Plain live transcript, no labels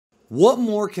What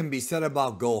more can be said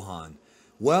about Gohan?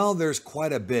 Well, there's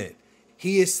quite a bit.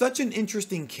 He is such an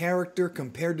interesting character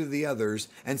compared to the others,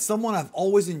 and someone I've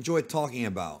always enjoyed talking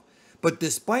about. But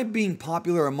despite being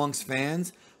popular amongst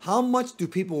fans, how much do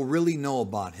people really know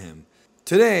about him?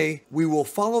 Today, we will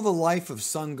follow the life of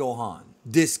Son Gohan,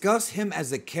 discuss him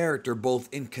as a character both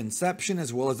in conception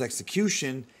as well as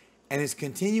execution, and his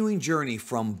continuing journey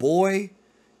from boy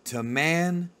to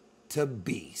man to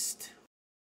beast.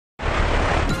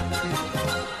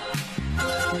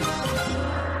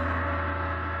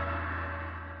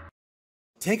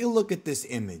 Take a look at this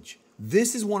image.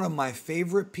 This is one of my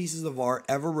favorite pieces of art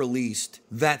ever released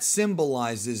that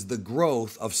symbolizes the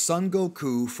growth of Son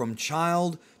Goku from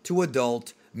child to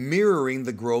adult, mirroring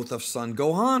the growth of Son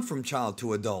Gohan from child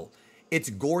to adult.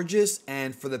 It's gorgeous,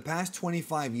 and for the past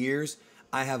 25 years,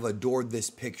 I have adored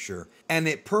this picture, and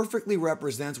it perfectly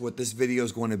represents what this video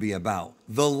is going to be about.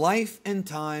 The life and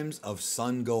times of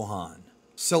Son Gohan.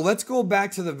 So let's go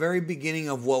back to the very beginning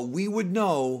of what we would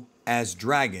know as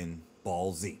Dragon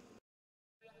Ball Z.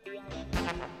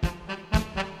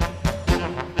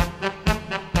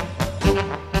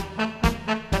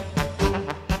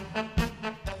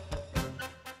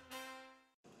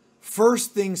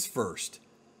 First things first.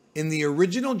 In the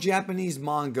original Japanese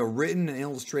manga written and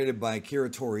illustrated by Akira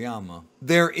Toriyama,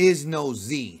 there is no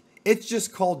Z. It's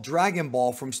just called Dragon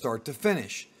Ball from start to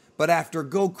finish. But after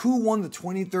Goku won the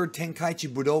 23rd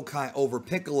Tenkaichi Budokai over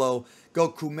Piccolo,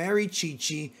 Goku married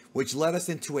Chi-Chi, which led us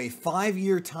into a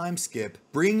 5-year time skip,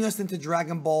 bringing us into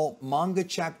Dragon Ball manga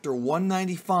chapter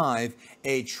 195,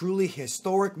 a truly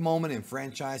historic moment in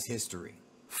franchise history.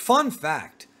 Fun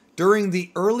fact, during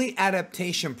the early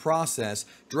adaptation process,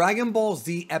 Dragon Ball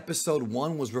Z Episode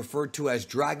 1 was referred to as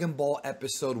Dragon Ball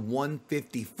Episode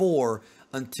 154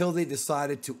 until they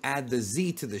decided to add the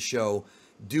Z to the show,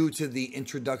 due to the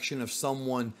introduction of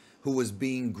someone who was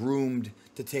being groomed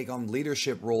to take on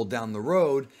leadership role down the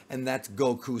road, and that's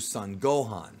Goku's son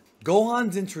Gohan.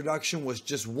 Gohan's introduction was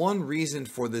just one reason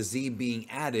for the Z being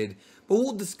added, but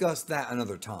we'll discuss that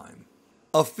another time.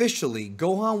 Officially,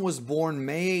 Gohan was born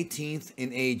May 18th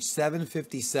in age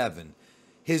 757.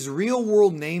 His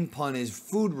real-world name pun is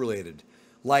food-related,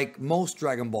 like most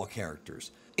Dragon Ball characters.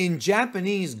 In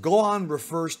Japanese, Gohan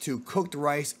refers to cooked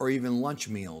rice or even lunch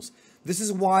meals. This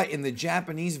is why in the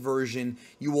Japanese version,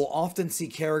 you will often see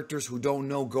characters who don't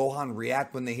know Gohan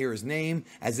react when they hear his name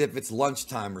as if it's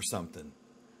lunchtime or something.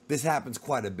 This happens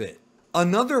quite a bit.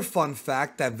 Another fun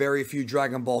fact that very few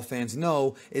Dragon Ball fans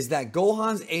know is that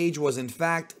Gohan's age was in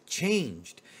fact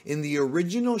changed. In the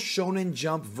original Shonen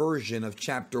Jump version of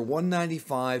chapter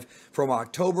 195 from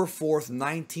October 4th,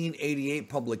 1988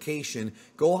 publication,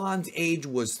 Gohan's age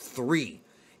was 3.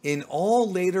 In all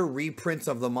later reprints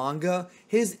of the manga,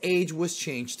 his age was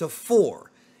changed to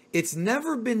 4. It's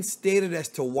never been stated as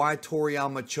to why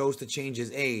Toriyama chose to change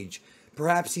his age.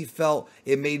 Perhaps he felt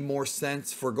it made more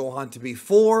sense for Gohan to be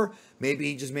 4. Maybe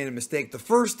he just made a mistake the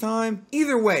first time.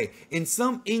 Either way, in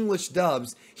some English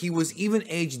dubs, he was even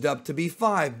aged up to be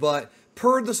 5, but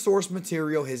per the source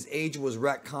material, his age was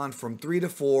retconned from 3 to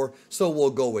 4, so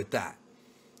we'll go with that.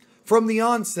 From the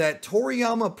onset,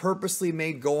 Toriyama purposely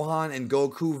made Gohan and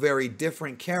Goku very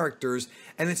different characters,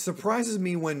 and it surprises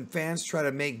me when fans try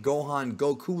to make Gohan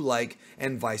Goku-like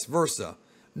and vice versa.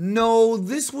 No,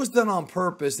 this was done on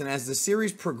purpose, and as the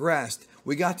series progressed,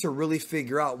 we got to really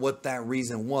figure out what that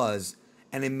reason was,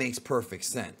 and it makes perfect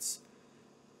sense.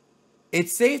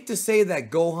 It's safe to say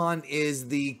that Gohan is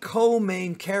the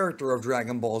co-main character of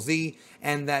Dragon Ball Z,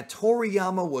 and that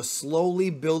Toriyama was slowly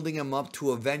building him up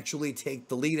to eventually take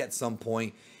the lead at some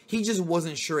point. He just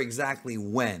wasn't sure exactly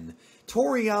when.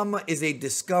 Toriyama is a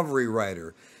discovery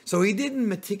writer, so he didn't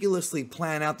meticulously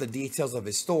plan out the details of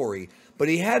his story, but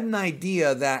he had an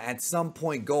idea that at some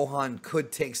point Gohan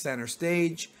could take center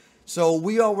stage, so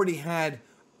we already had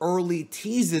early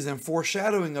teases and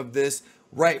foreshadowing of this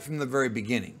right from the very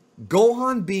beginning.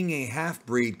 Gohan being a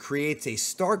half-breed creates a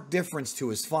stark difference to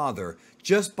his father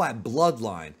just by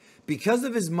bloodline. Because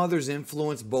of his mother's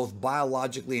influence both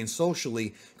biologically and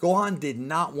socially, Gohan did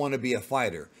not want to be a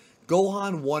fighter.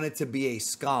 Gohan wanted to be a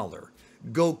scholar.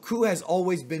 Goku has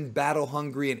always been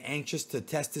battle-hungry and anxious to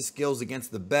test his skills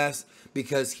against the best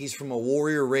because he's from a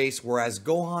warrior race, whereas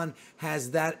Gohan has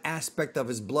that aspect of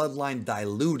his bloodline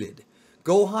diluted.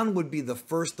 Gohan would be the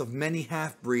first of many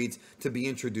half-breeds to be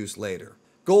introduced later.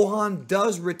 Gohan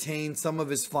does retain some of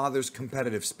his father's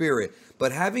competitive spirit,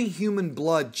 but having human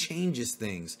blood changes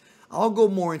things. I'll go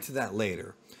more into that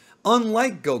later.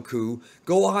 Unlike Goku,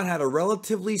 Gohan had a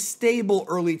relatively stable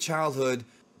early childhood.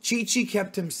 Chi-Chi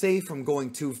kept him safe from going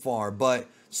too far, but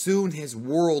soon his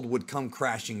world would come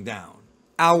crashing down.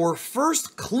 Our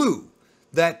first clue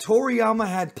That Toriyama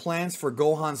had plans for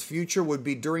Gohan's future would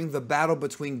be during the battle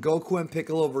between Goku and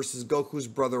Piccolo versus Goku's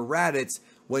brother Raditz,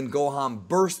 when Gohan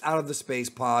burst out of the space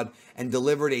pod and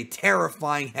delivered a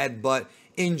terrifying headbutt,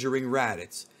 injuring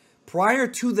Raditz. Prior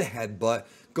to the headbutt,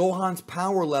 Gohan's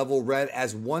power level read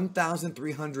as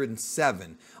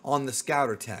 1,307 on the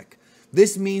Scouter Tech.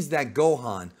 This means that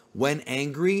Gohan, when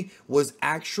angry, was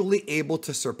actually able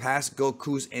to surpass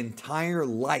Goku's entire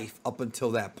life up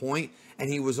until that point, and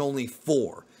he was only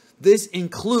 4. This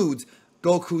includes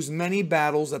Goku's many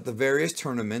battles at the various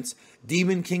tournaments,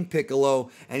 Demon King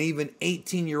Piccolo, and even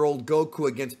 18-year-old Goku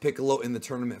against Piccolo in the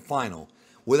tournament final.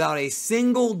 Without a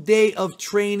single day of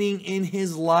training in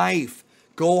his life,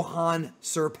 Gohan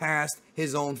surpassed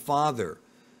his own father.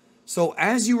 So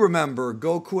as you remember,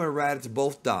 Goku and Raditz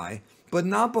both die, but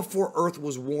not before Earth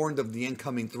was warned of the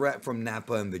incoming threat from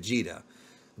Nappa and Vegeta.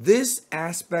 This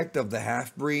aspect of the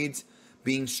half-breeds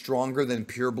being stronger than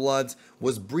purebloods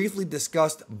was briefly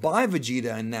discussed by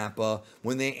Vegeta and Nappa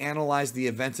when they analyzed the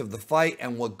events of the fight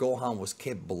and what Gohan was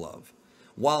capable of.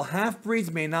 While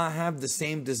half-breeds may not have the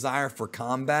same desire for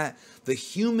combat, the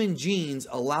human genes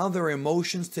allow their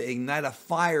emotions to ignite a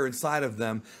fire inside of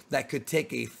them that could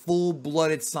take a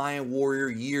full-blooded Saiyan warrior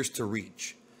years to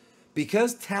reach.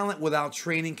 Because talent without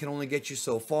training can only get you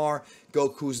so far,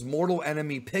 Goku's mortal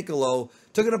enemy Piccolo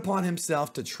took it upon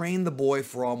himself to train the boy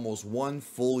for almost 1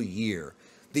 full year.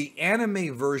 The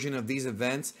anime version of these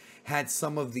events had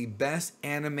some of the best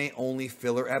anime-only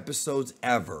filler episodes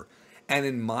ever, and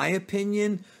in my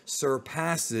opinion,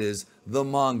 surpasses the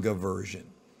manga version.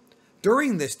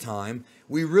 During this time,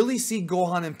 we really see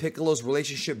Gohan and Piccolo's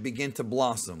relationship begin to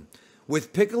blossom,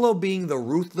 with Piccolo being the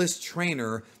ruthless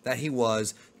trainer that he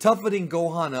was, toughening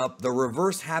Gohan up. The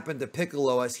reverse happened to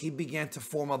Piccolo as he began to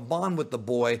form a bond with the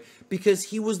boy because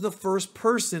he was the first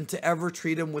person to ever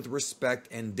treat him with respect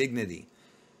and dignity.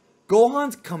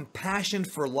 Gohan's compassion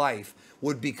for life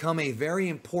would become a very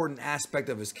important aspect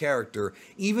of his character,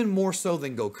 even more so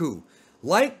than Goku.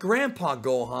 Like Grandpa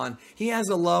Gohan, he has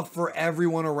a love for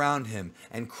everyone around him,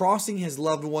 and crossing his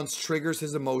loved ones triggers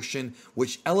his emotion,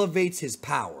 which elevates his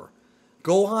power.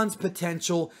 Gohan's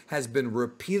potential has been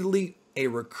repeatedly a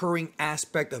recurring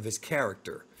aspect of his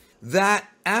character. That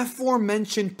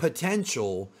aforementioned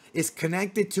potential is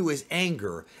connected to his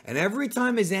anger, and every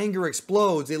time his anger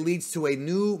explodes, it leads to a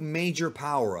new major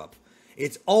power-up.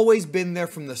 It's always been there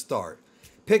from the start.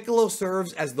 Piccolo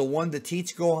serves as the one to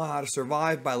teach Gohan how to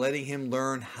survive by letting him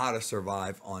learn how to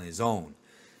survive on his own.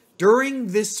 During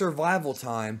this survival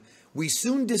time, we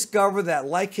soon discover that,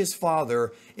 like his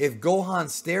father, if Gohan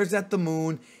stares at the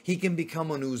moon, he can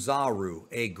become an Uzaru,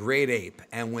 a great ape.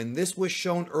 And when this was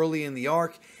shown early in the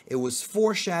arc, it was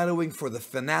foreshadowing for the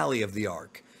finale of the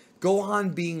arc.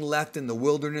 Gohan being left in the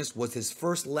wilderness was his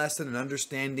first lesson in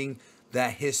understanding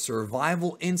that his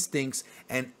survival instincts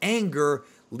and anger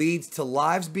leads to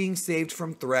lives being saved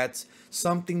from threats,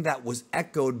 something that was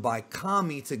echoed by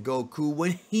Kami to Goku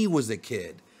when he was a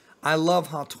kid. I love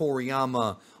how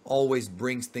Toriyama always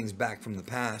brings things back from the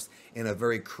past in a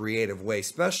very creative way,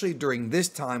 especially during this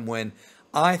time when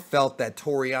I felt that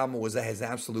Toriyama was at his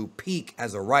absolute peak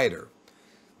as a writer.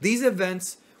 These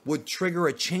events would trigger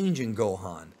a change in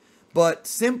Gohan, but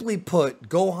simply put,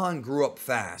 Gohan grew up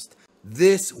fast.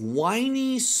 This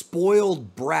whiny,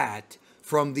 spoiled brat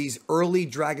from these early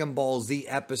Dragon Ball Z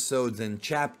episodes and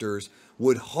chapters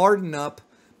would harden up,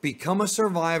 become a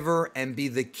survivor, and be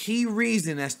the key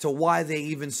reason as to why they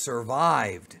even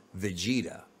survived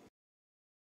Vegeta.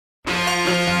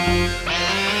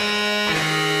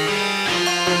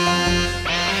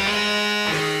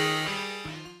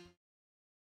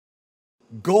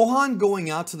 Gohan going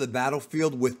out to the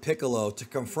battlefield with Piccolo to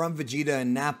confront Vegeta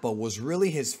and Nappa was really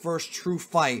his first true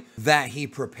fight that he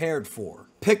prepared for.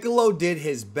 Piccolo did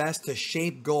his best to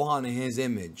shape Gohan in his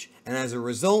image, and as a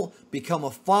result, become a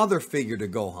father figure to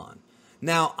Gohan.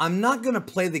 Now, I'm not going to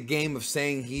play the game of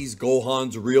saying he's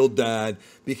Gohan's real dad,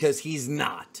 because he's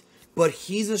not. But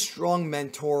he's a strong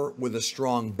mentor with a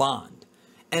strong bond.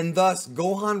 And thus,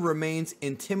 Gohan remains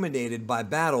intimidated by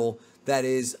battle, that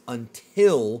is,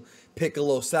 until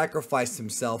Piccolo sacrificed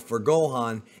himself for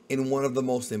Gohan in one of the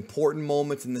most important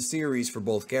moments in the series for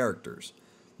both characters.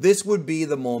 This would be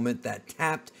the moment that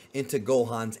tapped into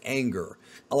Gohan's anger,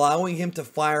 allowing him to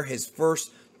fire his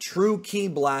first true ki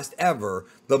blast ever,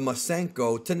 the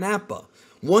Masenko, to Nappa.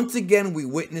 Once again, we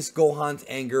witnessed Gohan's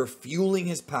anger fueling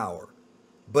his power,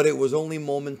 but it was only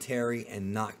momentary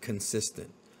and not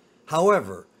consistent.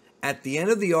 However, at the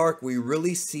end of the arc, we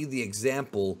really see the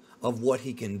example of what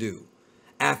he can do.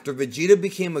 After Vegeta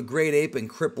became a great ape and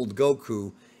crippled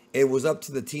Goku, it was up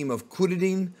to the team of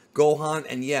Kuririn, Gohan,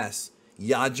 and yes,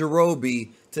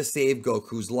 Yajirobe to save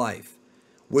Goku's life.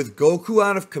 With Goku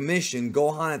out of commission,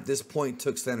 Gohan at this point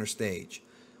took center stage.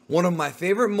 One of my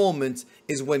favorite moments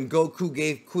is when Goku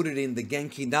gave Kuririn the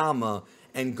Genki Dama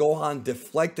and Gohan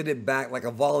deflected it back like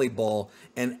a volleyball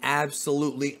and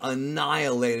absolutely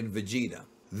annihilated Vegeta.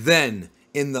 Then,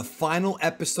 in the final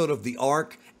episode of the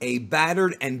arc, a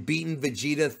battered and beaten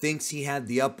Vegeta thinks he had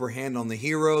the upper hand on the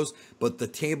heroes, but the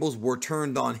tables were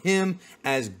turned on him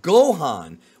as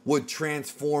Gohan would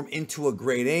transform into a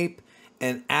great ape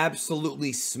and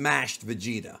absolutely smashed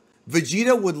Vegeta.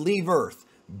 Vegeta would leave Earth,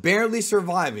 barely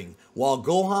surviving, while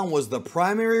Gohan was the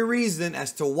primary reason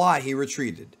as to why he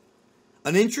retreated.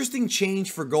 An interesting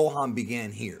change for Gohan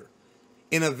began here.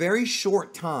 In a very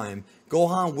short time,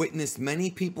 Gohan witnessed many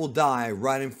people die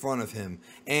right in front of him,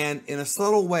 and in a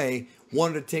subtle way,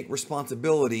 wanted to take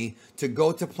responsibility to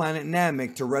go to planet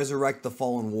Namek to resurrect the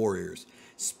fallen warriors,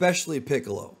 especially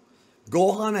Piccolo.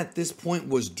 Gohan at this point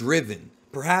was driven,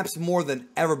 perhaps more than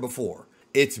ever before.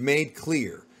 It's made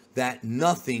clear that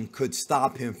nothing could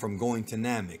stop him from going to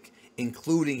Namek,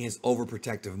 including his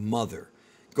overprotective mother.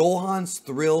 Gohan's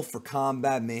thrill for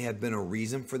combat may have been a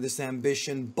reason for this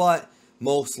ambition, but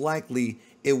most likely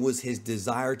it was his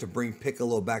desire to bring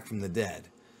Piccolo back from the dead.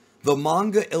 The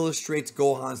manga illustrates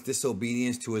Gohan's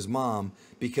disobedience to his mom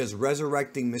because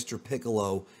resurrecting Mr.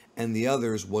 Piccolo and the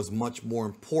others was much more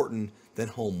important than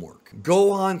homework.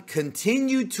 Gohan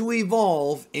continued to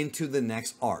evolve into the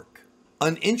next arc.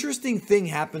 An interesting thing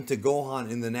happened to Gohan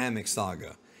in the Namek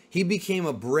saga. He became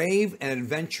a brave and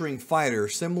adventuring fighter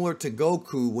similar to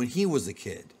Goku when he was a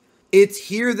kid. It's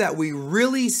here that we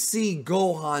really see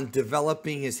Gohan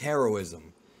developing his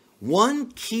heroism.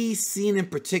 One key scene in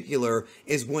particular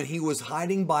is when he was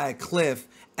hiding by a cliff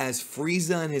as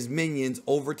Frieza and his minions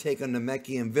overtake a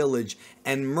Namekian village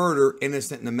and murder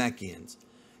innocent Namekians.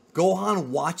 Gohan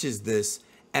watches this,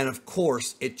 and of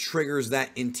course it triggers that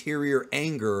interior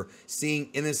anger seeing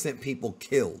innocent people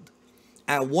killed.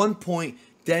 At one point,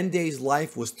 Dende's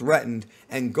life was threatened,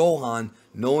 and Gohan,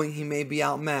 knowing he may be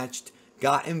outmatched,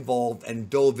 got involved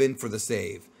and dove in for the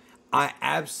save. I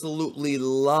absolutely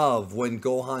love when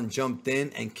Gohan jumped in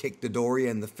and kicked Dodoria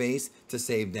in the face to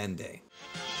save Dende.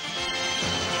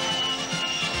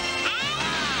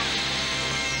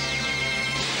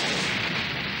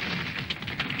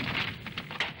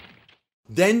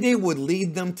 Dende would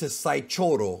lead them to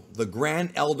Saichoro, the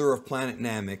Grand Elder of Planet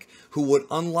Namek, who would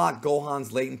unlock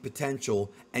Gohan's latent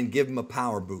potential and give him a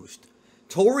power boost.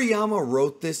 Toriyama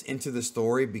wrote this into the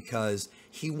story because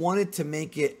he wanted to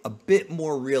make it a bit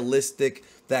more realistic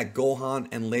that Gohan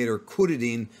and later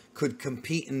Kuririn could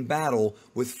compete in battle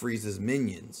with Frieza's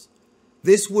minions.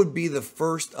 This would be the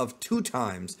first of 2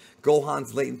 times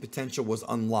Gohan's latent potential was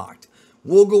unlocked.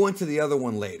 We'll go into the other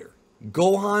one later.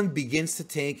 Gohan begins to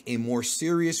take a more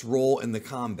serious role in the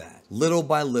combat, little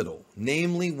by little,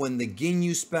 namely when the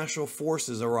Ginyu Special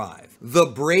Forces arrive. The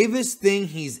bravest thing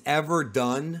he's ever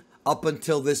done up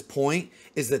until this point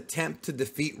is attempt to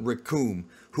defeat Recoome,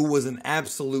 who was an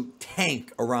absolute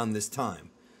tank around this time.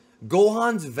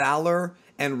 Gohan's valor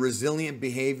and resilient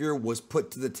behavior was put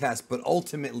to the test, but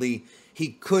ultimately he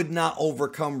could not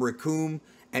overcome Recoome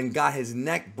and got his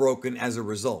neck broken as a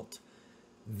result.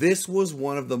 This was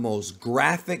one of the most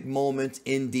graphic moments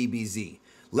in DBZ.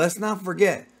 Let's not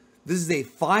forget, this is a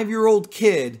 5-year-old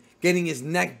kid getting his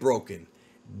neck broken.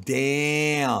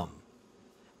 Damn.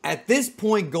 At this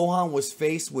point, Gohan was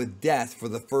faced with death for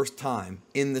the first time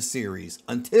in the series,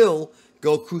 until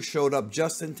Goku showed up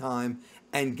just in time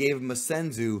and gave him a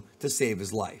senzu to save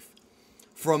his life.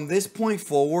 From this point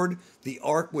forward, the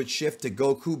arc would shift to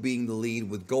Goku being the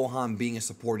lead, with Gohan being a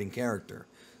supporting character.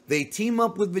 They team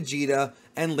up with Vegeta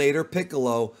and later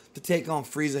Piccolo to take on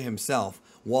Frieza himself.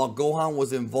 While Gohan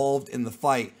was involved in the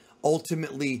fight,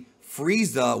 ultimately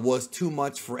Frieza was too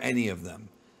much for any of them.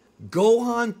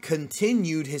 Gohan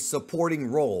continued his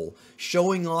supporting role,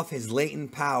 showing off his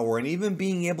latent power and even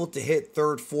being able to hit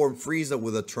third form Frieza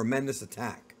with a tremendous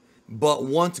attack. But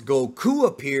once Goku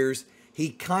appears,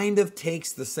 he kind of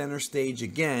takes the center stage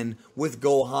again, with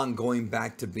Gohan going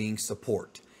back to being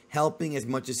support, helping as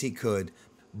much as he could.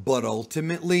 But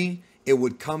ultimately, it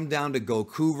would come down to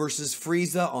Goku versus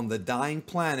Frieza on the dying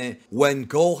planet, when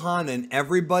Gohan and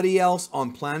everybody else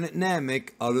on planet Namek,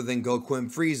 other than Goku and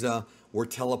Frieza, were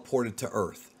teleported to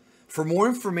Earth. For more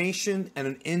information and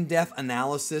an in-depth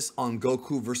analysis on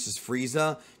Goku versus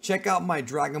Frieza, check out my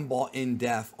Dragon Ball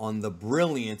In-Depth on the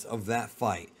brilliance of that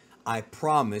fight. I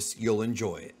promise you'll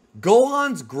enjoy it.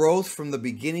 Gohan's growth from the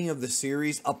beginning of the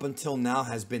series up until now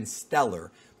has been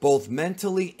stellar, both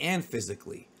mentally and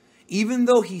physically. Even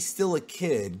though he's still a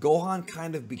kid, Gohan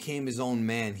kind of became his own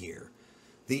man here.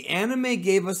 The anime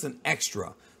gave us an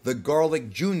extra, the Garlic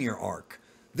Jr. arc.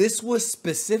 This was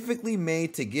specifically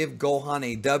made to give Gohan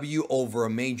a W over a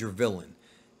major villain.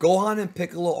 Gohan and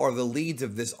Piccolo are the leads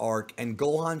of this arc, and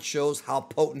Gohan shows how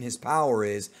potent his power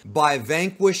is by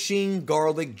vanquishing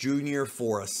Garlic Jr.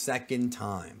 for a second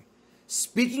time.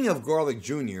 Speaking of Garlic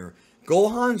Jr.,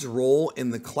 Gohan's role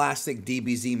in the classic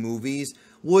DBZ movies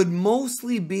would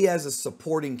mostly be as a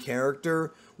supporting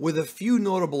character, with a few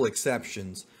notable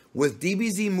exceptions. With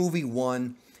DBZ Movie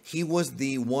 1, he was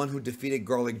the one who defeated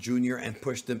Garlic Jr. and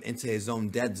pushed him into his own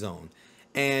dead zone.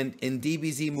 And in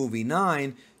DBZ Movie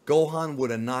 9, Gohan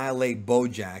would annihilate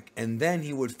Bojack, and then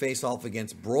he would face off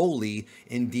against Broly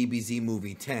in DBZ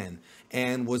Movie 10,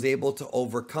 and was able to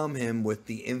overcome him with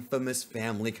the infamous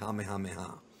Family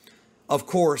Kamehameha. Of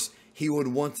course, he would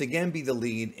once again be the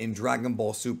lead in Dragon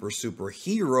Ball Super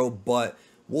Hero, but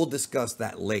we'll discuss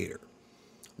that later.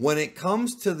 When it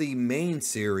comes to the main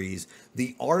series,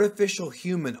 the Artificial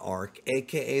Human arc,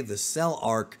 aka the Cell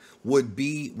arc, would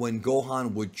be when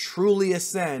Gohan would truly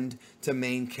ascend to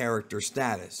main character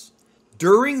status.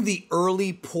 During the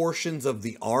early portions of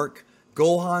the arc,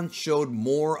 Gohan showed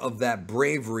more of that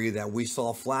bravery that we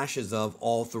saw flashes of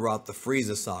all throughout the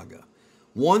Frieza saga.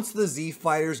 Once the Z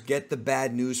Fighters get the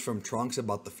bad news from Trunks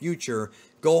about the future,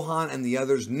 Gohan and the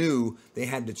others knew they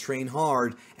had to train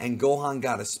hard, and Gohan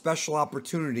got a special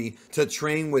opportunity to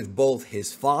train with both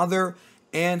his father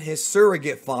and his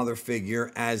surrogate father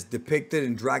figure, as depicted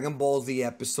in Dragon Ball Z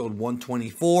episode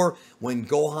 124, when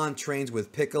Gohan trains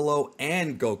with Piccolo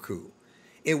and Goku.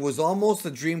 It was almost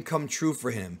a dream come true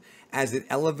for him, as it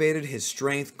elevated his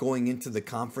strength going into the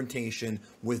confrontation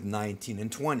with 19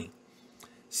 and 20.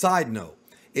 Side note,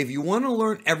 if you want to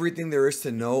learn everything there is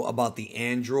to know about the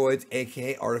androids,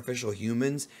 aka artificial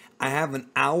humans, I have an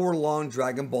hour-long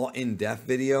Dragon Ball in-depth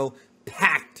video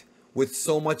packed with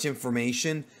so much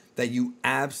information that you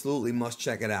absolutely must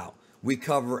check it out. We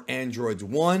cover androids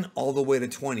 1 all the way to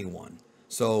 21,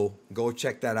 so go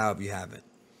check that out if you haven't.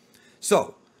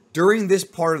 So, during this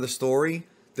part of the story,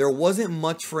 there wasn't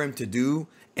much for him to do,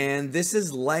 and this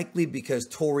is likely because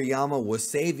Toriyama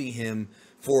was saving him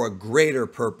for a greater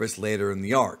purpose later in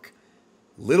the arc.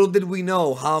 Little did we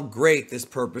know how great this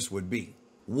purpose would be.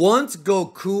 Once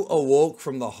Goku awoke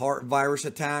from the heart virus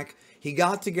attack, he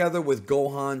got together with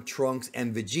Gohan, Trunks,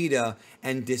 and Vegeta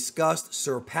and discussed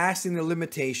surpassing their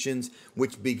limitations,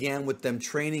 which began with them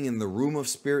training in the Room of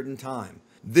Spirit and Time.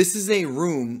 This is a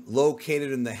room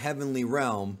located in the heavenly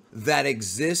realm that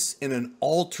exists in an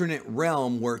alternate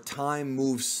realm where time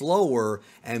moves slower,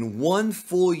 and 1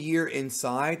 full year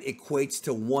inside equates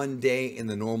to 1 day in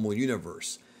the normal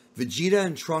universe. Vegeta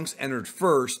and Trunks entered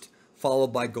first,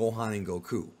 followed by Gohan and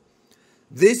Goku.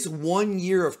 This 1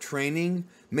 year of training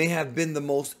may have been the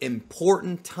most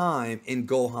important time in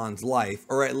Gohan's life,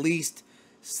 or at least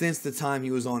since the time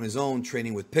he was on his own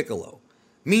training with Piccolo.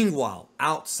 Meanwhile,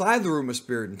 outside the Room of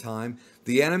Spirit and Time,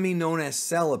 the enemy known as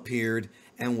Cell appeared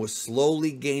and was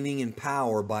slowly gaining in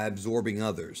power by absorbing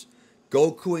others.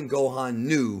 Goku and Gohan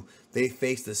knew they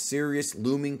faced a serious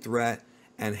looming threat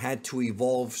and had to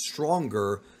evolve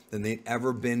stronger than they'd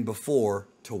ever been before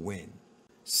to win.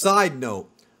 Side note,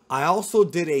 I also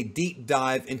did a deep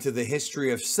dive into the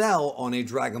history of Cell on a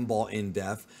Dragon Ball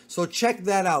in-depth, so check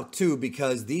that out too,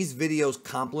 because these videos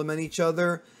complement each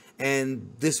other,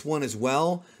 and this one as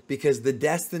well, because the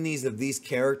destinies of these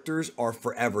characters are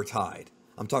forever tied.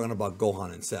 I'm talking about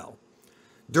Gohan and Cell.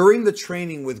 During the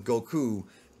training with Goku,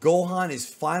 Gohan is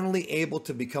finally able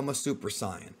to become a Super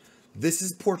Saiyan. This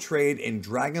is portrayed in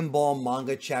Dragon Ball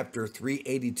manga chapter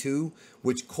 382,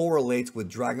 which correlates with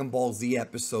Dragon Ball Z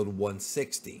episode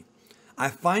 160. I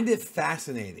find it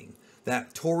fascinating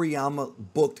that Toriyama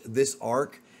booked this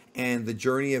arc and the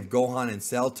journey of Gohan and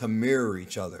Cell to mirror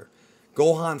each other.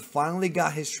 Gohan finally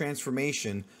got his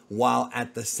transformation, while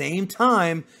at the same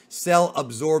time, Cell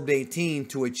absorbed 18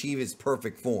 to achieve his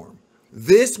perfect form.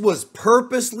 This was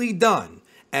purposely done,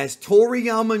 as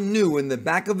Toriyama knew in the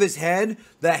back of his head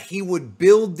that he would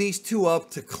build these two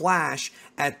up to clash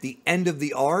at the end of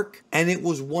the arc, and it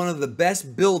was one of the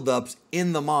best build-ups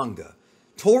in the manga.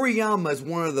 Toriyama is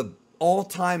one of the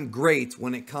all-time greats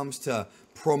when it comes to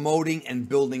promoting and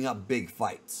building up big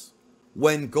fights.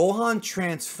 When Gohan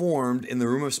transformed in the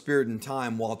Room of Spirit and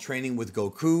Time while training with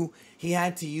Goku, he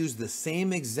had to use the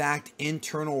same exact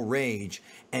internal rage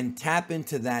and tap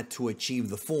into that to achieve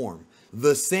the form.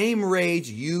 The same rage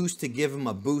used to give him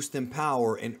a boost in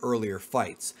power in earlier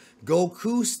fights.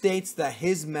 Goku states that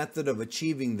his method of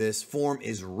achieving this form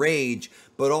is rage,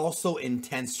 but also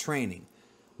intense training.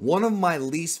 One of my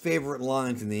least favorite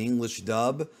lines in the English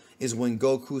dub is when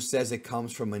Goku says it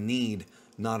comes from a need,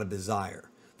 not a desire.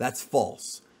 That's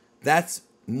false. That's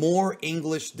more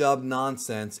English dub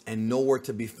nonsense and nowhere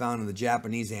to be found in the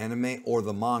Japanese anime or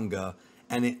the manga,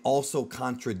 and it also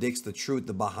contradicts the truth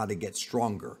about how to get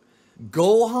stronger.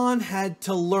 Gohan had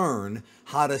to learn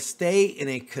how to stay in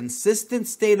a consistent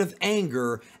state of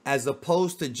anger as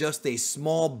opposed to just a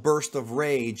small burst of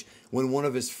rage when one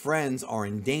of his friends are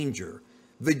in danger.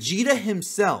 Vegeta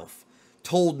himself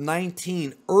told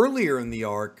 19 earlier in the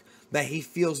arc that he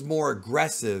feels more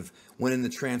aggressive when in the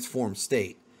transformed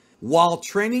state. While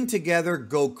training together,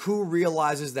 Goku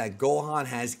realizes that Gohan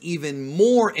has even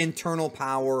more internal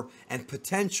power and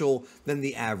potential than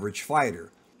the average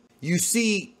fighter. You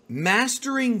see,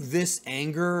 mastering this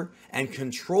anger and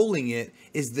controlling it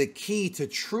is the key to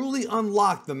truly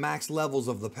unlock the max levels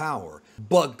of the power.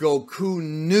 But Goku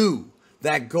knew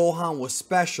that Gohan was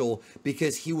special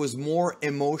because he was more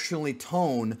emotionally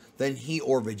toned than he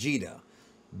or Vegeta.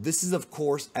 This is, of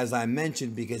course, as I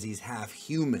mentioned, because he's half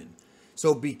human.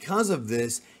 So because of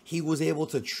this, he was able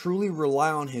to truly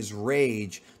rely on his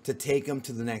rage to take him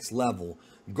to the next level.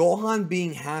 Gohan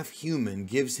being half human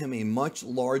gives him a much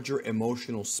larger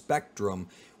emotional spectrum,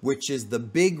 which is the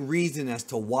big reason as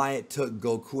to why it took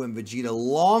Goku and Vegeta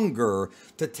longer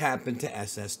to tap into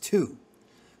SS2.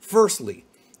 Firstly,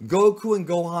 Goku and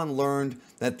Gohan learned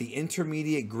that the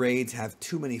intermediate grades have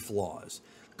too many flaws.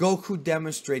 Goku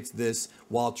demonstrates this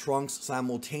while Trunks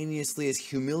simultaneously is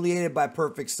humiliated by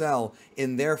Perfect Cell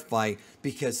in their fight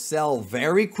because Cell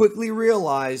very quickly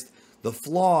realized the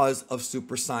flaws of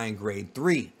Super Saiyan Grade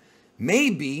 3.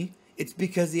 Maybe it's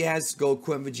because he has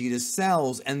Goku and Vegeta's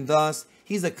cells and thus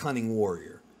he's a cunning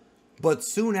warrior. But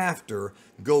soon after,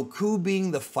 Goku,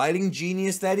 being the fighting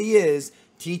genius that he is,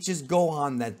 teaches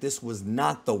Gohan that this was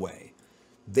not the way.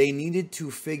 They needed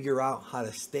to figure out how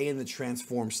to stay in the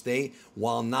transformed state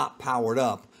while not powered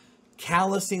up,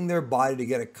 callousing their body to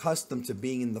get accustomed to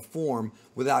being in the form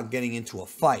without getting into a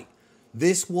fight.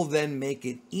 This will then make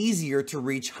it easier to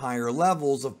reach higher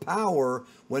levels of power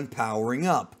when powering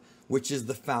up, which is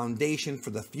the foundation for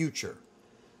the future.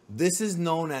 This is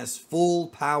known as Full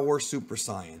Power Super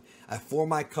Saiyan, a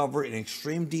form I cover in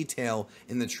extreme detail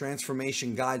in the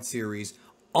Transformation Guide series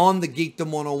on the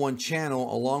Geekdom 101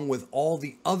 channel, along with all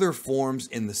the other forms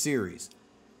in the series.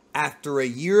 After a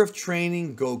year of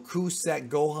training, Goku set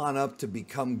Gohan up to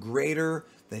become greater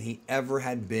than he ever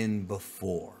had been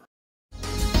before.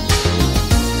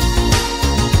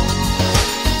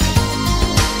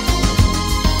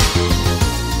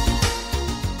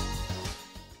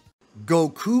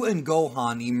 Goku and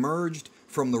Gohan emerged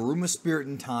from the Room of Spirit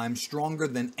and Time stronger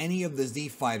than any of the Z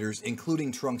fighters,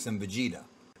 including Trunks and Vegeta.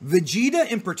 Vegeta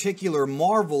in particular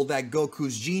marveled at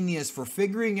Goku's genius for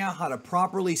figuring out how to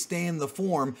properly stay in the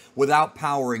form without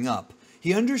powering up.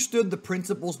 He understood the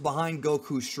principles behind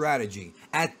Goku's strategy.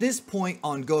 At this point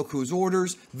on Goku's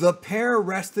orders, the pair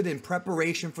rested in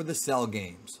preparation for the Cell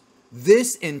games.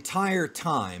 This entire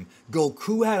time,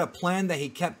 Goku had a plan that he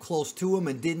kept close to him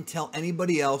and didn't tell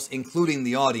anybody else, including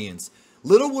the audience.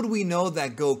 Little would we know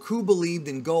that Goku believed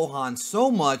in Gohan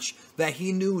so much that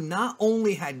he knew not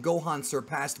only had Gohan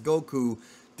surpassed Goku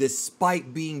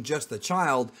despite being just a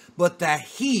child, but that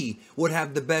he would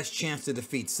have the best chance to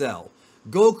defeat Cell.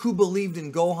 Goku believed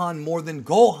in Gohan more than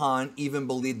Gohan even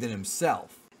believed in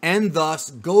himself. And thus,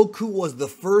 Goku was the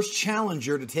first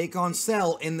challenger to take on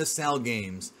Cell in the Cell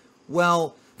games.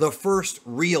 Well, the first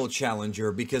real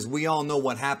challenger, because we all know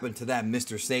what happened to that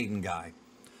Mr. Satan guy.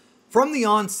 From the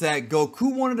onset,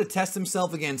 Goku wanted to test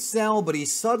himself against Cell, but he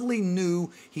suddenly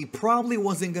knew he probably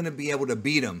wasn't going to be able to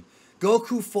beat him.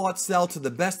 Goku fought Cell to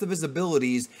the best of his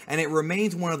abilities, and it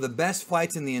remains one of the best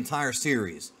fights in the entire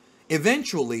series.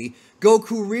 Eventually,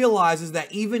 Goku realizes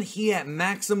that even he at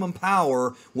maximum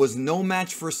power was no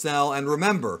match for Cell, and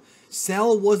remember,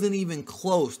 Cell wasn't even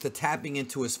close to tapping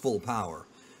into his full power.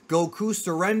 Goku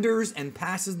surrenders and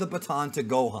passes the baton to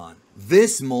Gohan.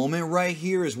 This moment right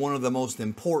here is one of the most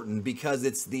important because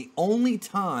it's the only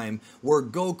time where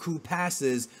Goku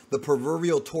passes the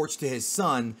proverbial torch to his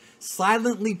son,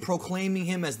 silently proclaiming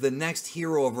him as the next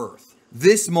hero of Earth.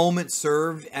 This moment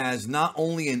served as not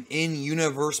only an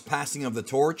in-universe passing of the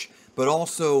torch, but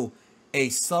also a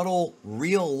subtle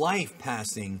real-life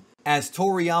passing, as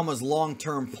Toriyama's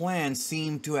long-term plan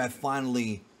seemed to have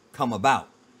finally come about.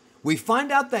 We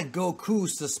find out that Goku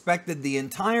suspected the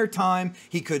entire time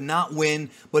he could not win,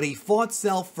 but he fought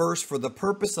Cell first for the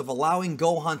purpose of allowing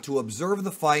Gohan to observe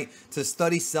the fight to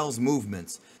study Cell's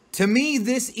movements. To me,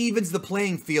 this evens the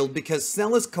playing field because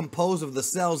Cell is composed of the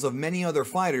cells of many other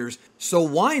fighters, so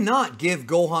why not give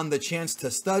Gohan the chance to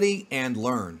study and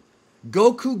learn?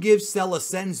 Goku gives Cell a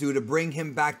Senzu to bring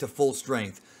him back to full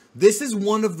strength. This is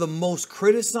one of the most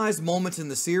criticized moments in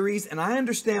the series, and I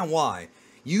understand why.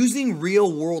 Using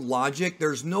real-world logic,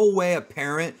 there's no way a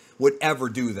parent would ever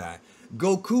do that.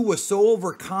 Goku was so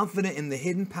overconfident in the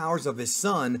hidden powers of his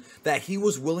son that he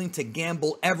was willing to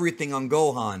gamble everything on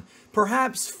Gohan,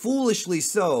 perhaps foolishly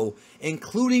so,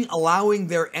 including allowing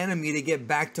their enemy to get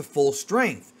back to full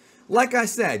strength. Like I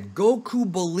said, Goku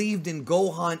believed in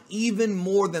Gohan even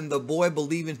more than the boy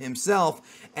believed in himself,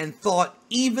 and thought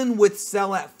even with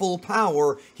Cell at full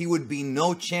power, he would be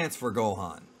no chance for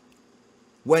Gohan.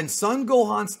 When Son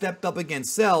Gohan stepped up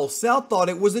against Cell, Cell thought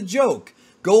it was a joke.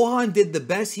 Gohan did the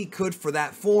best he could for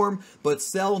that form, but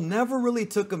Cell never really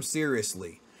took him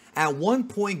seriously. At one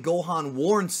point, Gohan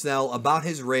warned Cell about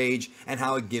his rage and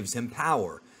how it gives him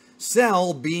power.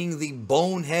 Cell, being the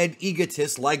bonehead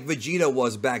egotist like Vegeta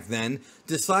was back then,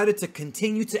 decided to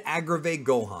continue to aggravate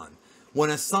Gohan.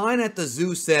 When a sign at the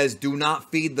zoo says, "Do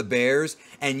not feed the bears,"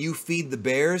 and you feed the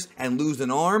bears and lose an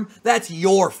arm, that's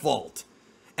your fault.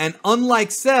 And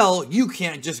unlike Cell, you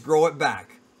can't just grow it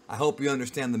back. I hope you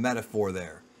understand the metaphor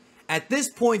there. At this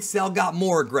point, Cell got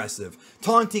more aggressive,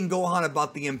 taunting Gohan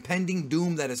about the impending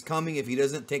doom that is coming if he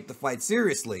doesn't take the fight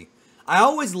seriously. I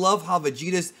always love how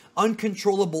Vegeta's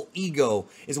uncontrollable ego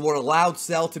is what allowed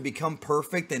Cell to become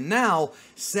perfect, and now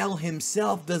Cell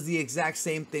himself does the exact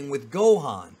same thing with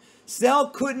Gohan. Cell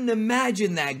couldn't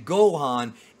imagine that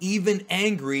Gohan, even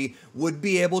angry, would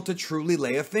be able to truly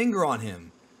lay a finger on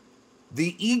him.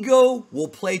 The ego will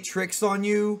play tricks on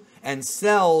you, and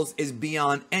Cell's is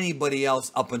beyond anybody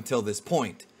else up until this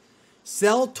point.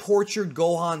 Cell tortured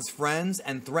Gohan's friends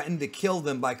and threatened to kill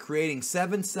them by creating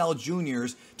 7 Cell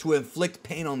Juniors to inflict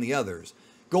pain on the others.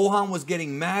 Gohan was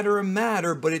getting madder and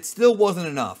madder, but it still wasn't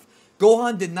enough.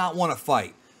 Gohan did not want to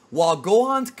fight. While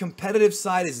Gohan's competitive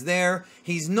side is there,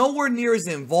 he's nowhere near as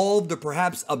involved or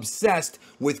perhaps obsessed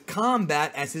with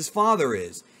combat as his father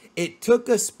is. It took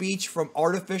a speech from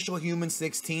Artificial Human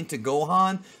 16 to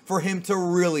Gohan for him to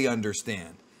really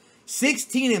understand.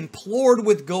 16 implored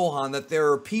with Gohan that there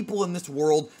are people in this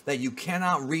world that you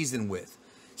cannot reason with.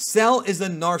 Cell is a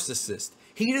narcissist.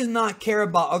 He does not care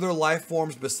about other life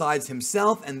forms besides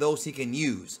himself and those he can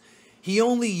use. He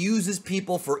only uses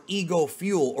people for ego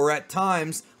fuel, or at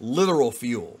times, literal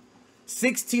fuel.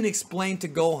 16 explained to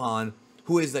Gohan,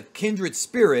 who is a kindred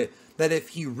spirit, that if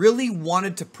he really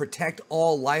wanted to protect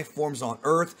all life forms on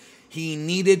Earth, he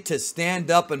needed to stand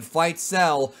up and fight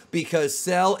Cell, because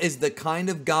Cell is the kind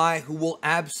of guy who will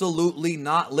absolutely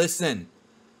not listen.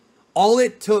 All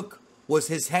it took was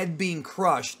his head being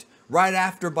crushed right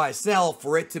after by Cell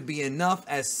for it to be enough,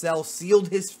 as Cell sealed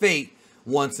his fate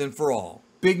once and for all.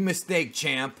 Big mistake,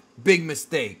 champ. Big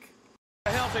mistake.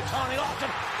 Healthy Tony Austin.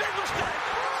 Big mistake.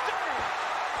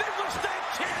 Big mistake,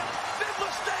 champ. Big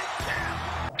mistake,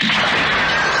 champ.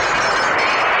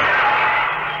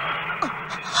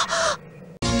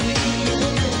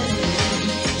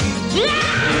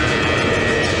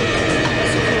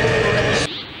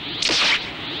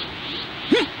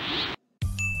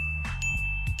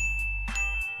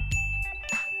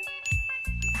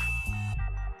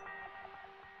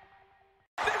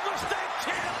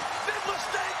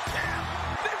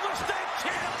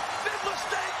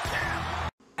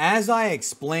 As I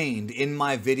explained in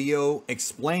my video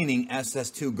explaining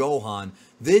SS2 Gohan,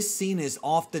 this scene is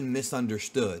often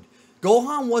misunderstood.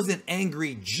 Gohan wasn't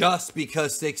angry just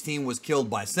because 16 was killed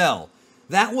by Cell.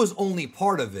 That was only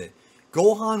part of it.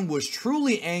 Gohan was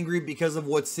truly angry because of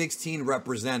what 16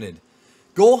 represented.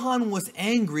 Gohan was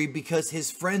angry because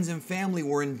his friends and family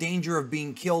were in danger of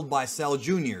being killed by Cell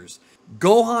Juniors.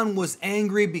 Gohan was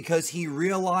angry because he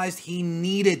realized he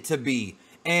needed to be.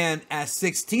 And as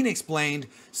 16 explained,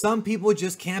 some people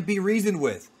just can't be reasoned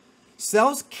with.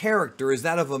 Cell's character is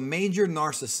that of a major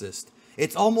narcissist.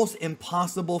 It's almost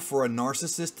impossible for a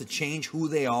narcissist to change who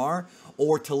they are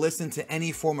or to listen to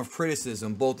any form of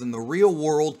criticism, both in the real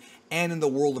world and in the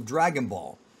world of Dragon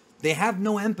Ball. They have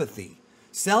no empathy.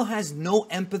 Cell has no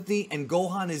empathy, and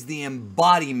Gohan is the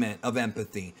embodiment of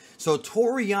empathy. So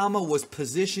Toriyama was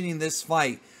positioning this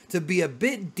fight to be a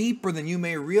bit deeper than you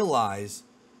may realize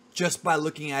just by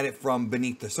looking at it from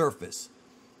beneath the surface.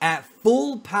 At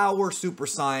full power Super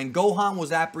Saiyan, Gohan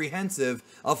was apprehensive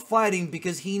of fighting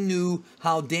because he knew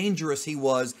how dangerous he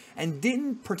was and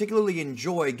didn't particularly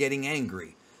enjoy getting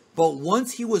angry. But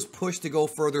once he was pushed to go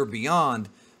further beyond,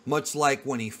 much like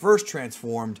when he first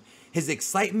transformed, his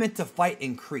excitement to fight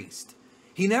increased.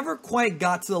 He never quite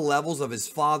got to the levels of his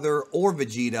father or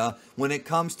Vegeta when it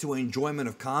comes to enjoyment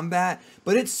of combat,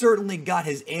 but it certainly got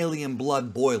his alien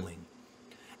blood boiling.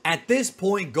 At this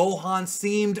point, Gohan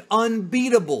seemed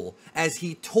unbeatable as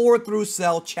he tore through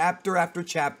Cell chapter after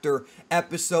chapter,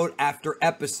 episode after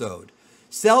episode.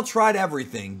 Cell tried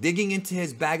everything, digging into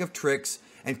his bag of tricks,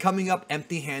 and coming up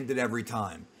empty-handed every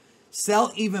time.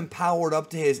 Cell even powered up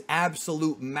to his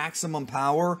absolute maximum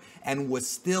power and was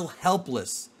still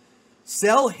helpless.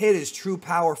 Cell hid his true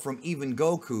power from even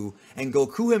Goku, and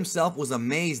Goku himself was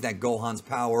amazed at Gohan's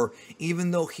power,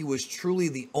 even though he was truly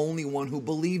the only one who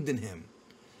believed in him.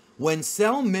 When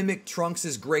Cell mimicked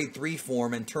Trunks' grade 3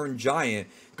 form and turned giant,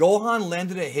 Gohan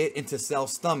landed a hit into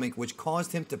Cell's stomach, which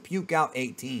caused him to puke out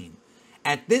 18.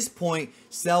 At this point,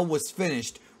 Cell was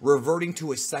finished, reverting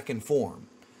to his second form.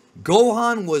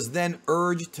 Gohan was then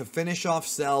urged to finish off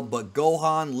Cell, but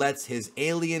Gohan lets his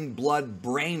alien blood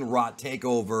brain rot take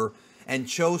over and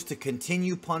chose to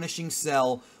continue punishing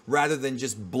Cell rather than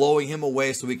just blowing him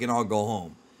away so we can all go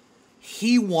home.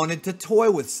 He wanted to toy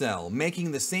with Cell,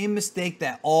 making the same mistake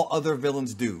that all other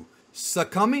villains do.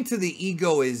 Succumbing to the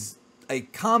ego is a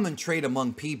common trait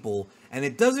among people, and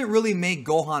it doesn't really make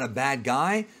Gohan a bad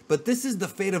guy, but this is the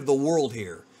fate of the world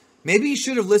here. Maybe he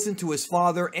should have listened to his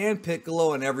father and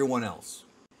Piccolo and everyone else.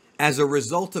 As a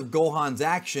result of Gohan's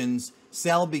actions,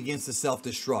 Cell begins to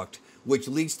self-destruct, which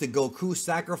leads to Goku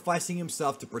sacrificing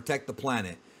himself to protect the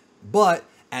planet. But,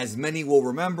 as many will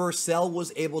remember, Cell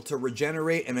was able to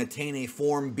regenerate and attain a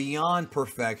form beyond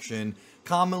perfection,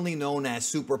 commonly known as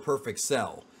Super Perfect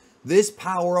Cell. This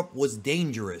power-up was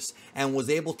dangerous and was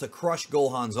able to crush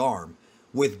Gohan's arm.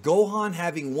 With Gohan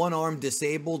having one arm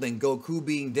disabled and Goku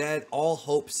being dead, all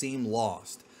hope seemed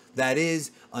lost. That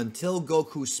is, until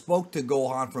Goku spoke to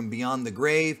Gohan from beyond the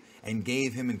grave and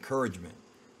gave him encouragement.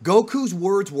 Goku's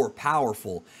words were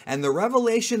powerful, and the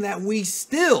revelation that we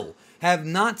still have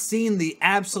not seen the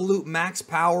absolute max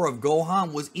power of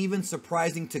Gohan was even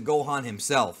surprising to Gohan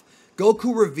himself.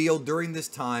 Goku revealed during this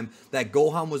time that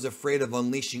Gohan was afraid of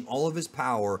unleashing all of his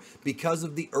power because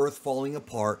of the earth falling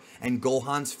apart and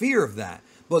Gohan's fear of that.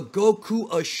 But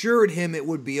Goku assured him it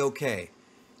would be okay.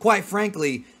 Quite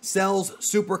frankly, Cell's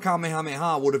Super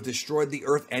Kamehameha would have destroyed the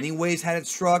earth anyways had it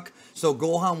struck, so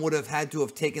Gohan would have had to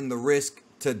have taken the risk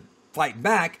to fight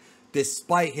back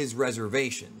despite his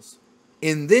reservations.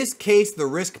 In this case, the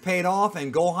risk paid off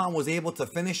and Gohan was able to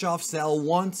finish off Cell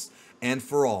once and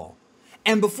for all.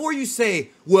 And before you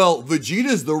say, well,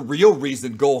 Vegeta's the real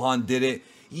reason Gohan did it,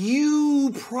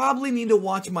 you probably need to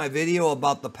watch my video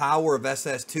about the power of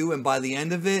SS2, and by the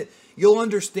end of it, you'll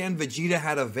understand Vegeta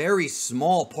had a very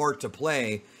small part to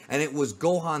play, and it was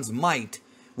Gohan's might,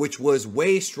 which was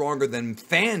way stronger than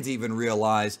fans even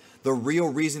realized, the real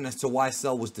reason as to why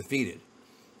Cell was defeated.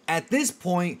 At this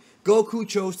point, Goku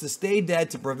chose to stay dead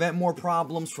to prevent more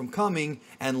problems from coming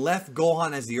and left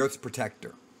Gohan as the Earth's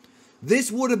protector.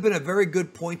 This would have been a very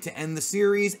good point to end the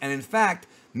series, and in fact,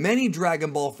 many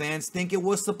Dragon Ball fans think it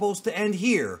was supposed to end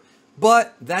here,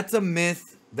 but that's a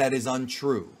myth that is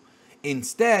untrue.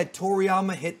 Instead,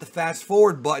 Toriyama hit the fast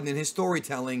forward button in his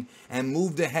storytelling and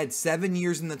moved ahead 7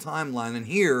 years in the timeline, and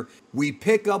here we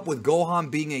pick up with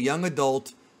Gohan being a young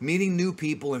adult, meeting new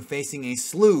people and facing a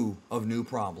slew of new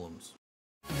problems.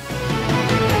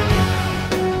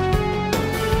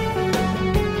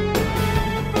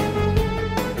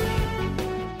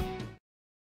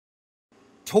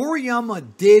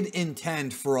 Toriyama did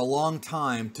intend for a long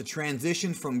time to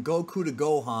transition from Goku to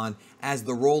Gohan as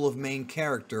the role of main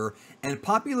character, and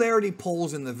popularity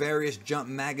polls in the various Jump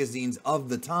magazines of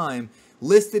the time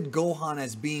listed Gohan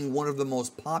as being one of the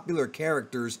most popular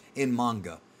characters in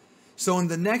manga. So in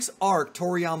the next arc,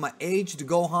 Toriyama aged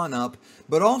Gohan up,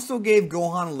 but also gave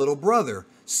Gohan a little brother,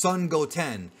 Son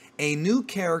Goten, a new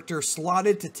character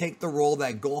slotted to take the role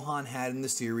that Gohan had in the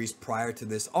series prior to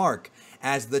this arc,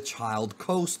 as the child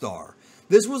co-star.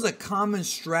 This was a common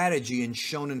strategy in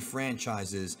shonen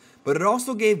franchises, but it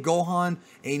also gave Gohan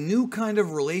a new kind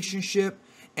of relationship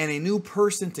and a new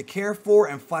person to care for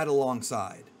and fight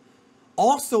alongside.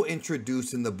 Also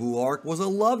introduced in the Buu arc was a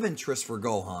love interest for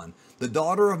Gohan, the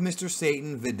daughter of Mr.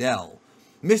 Satan, Videl.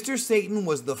 Mr. Satan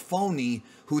was the phony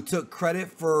who took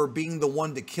credit for being the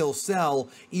one to kill Cell,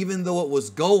 even though it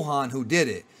was Gohan who did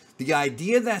it. The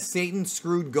idea that Satan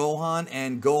screwed Gohan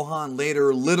and Gohan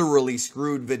later literally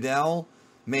screwed Videl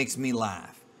makes me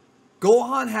laugh.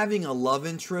 Gohan having a love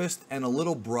interest and a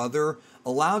little brother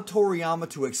allowed Toriyama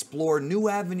to explore new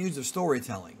avenues of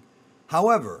storytelling.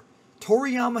 However,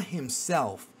 Toriyama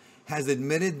himself has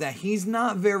admitted that he's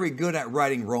not very good at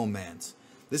writing romance.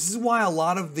 This is why a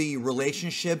lot of the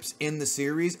relationships in the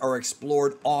series are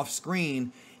explored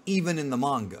off-screen, even in the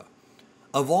manga.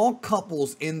 Of all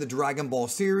couples in the Dragon Ball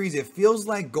series, it feels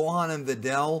like Gohan and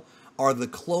Videl are the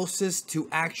closest to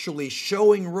actually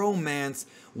showing romance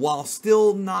while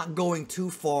still not going too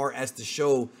far as to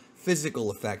show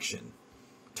physical affection.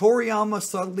 Toriyama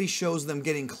subtly shows them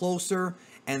getting closer,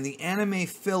 and the anime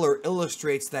filler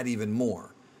illustrates that even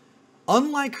more.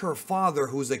 Unlike her father,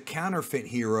 who's a counterfeit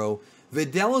hero,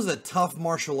 Videl is a tough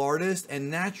martial artist,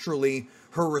 and naturally,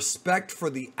 her respect for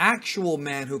the actual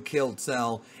man who killed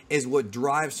Cell is what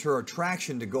drives her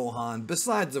attraction to Gohan,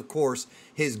 besides, of course,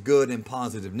 his good and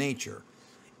positive nature.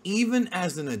 Even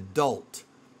as an adult,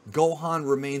 Gohan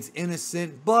remains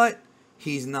innocent, but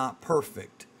he's not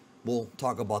perfect. We'll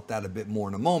talk about that a bit more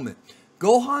in a moment.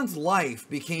 Gohan's life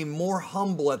became more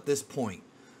humble at this point.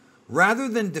 Rather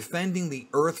than defending the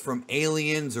Earth from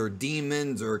aliens or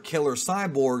demons or killer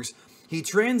cyborgs, he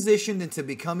transitioned into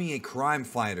becoming a crime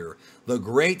fighter, the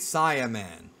Great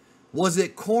Saiyaman. Was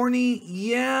it corny?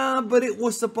 Yeah, but it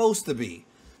was supposed to be.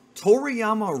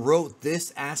 Toriyama wrote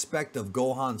this aspect of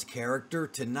Gohan's character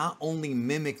to not only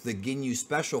mimic the Ginyu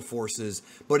Special Forces,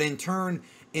 but in turn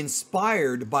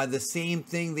inspired by the same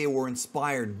thing they were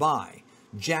inspired by: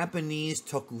 Japanese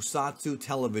tokusatsu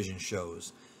television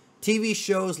shows. TV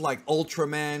shows like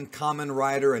Ultraman, Kamen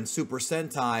Rider, and Super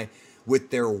Sentai, with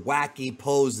their wacky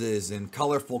poses and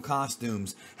colorful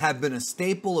costumes, have been a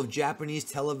staple of Japanese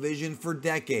television for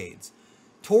decades.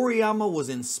 Toriyama was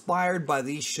inspired by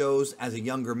these shows as a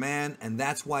younger man, and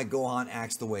that's why Gohan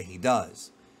acts the way he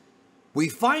does. We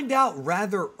find out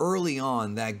rather early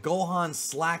on that Gohan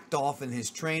slacked off in his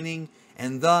training,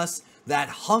 and thus that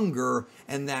hunger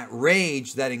and that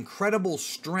rage, that incredible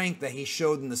strength that he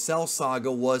showed in the Cell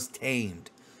Saga was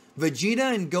tamed.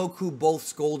 Vegeta and Goku both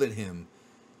scolded him,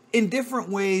 in different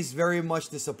ways very much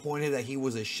disappointed that he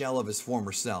was a shell of his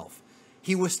former self.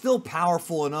 He was still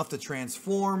powerful enough to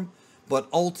transform, but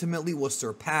ultimately was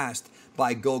surpassed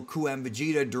by Goku and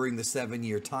Vegeta during the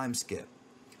 7-year time skip.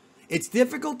 It's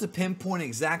difficult to pinpoint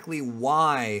exactly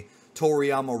why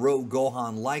Toriyama wrote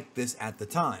Gohan like this at the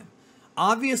time.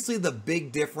 Obviously, the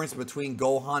big difference between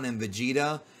Gohan and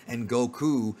Vegeta and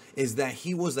Goku is that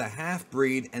he was a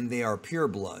half-breed and they are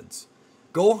purebloods.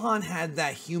 Gohan had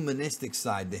that humanistic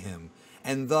side to him,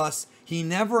 and thus he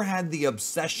never had the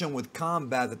obsession with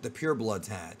combat that the purebloods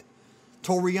had.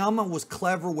 Toriyama was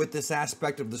clever with this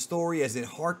aspect of the story, as it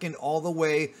harkened all the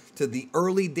way to the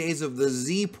early days of the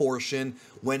Z portion,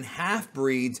 when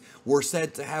half-breeds were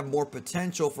said to have more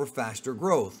potential for faster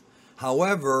growth.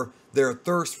 However, their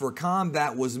thirst for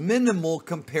combat was minimal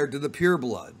compared to the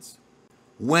purebloods.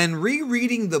 When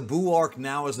rereading the Buu arc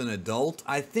now as an adult,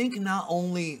 I think not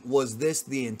only was this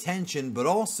the intention, but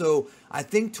also I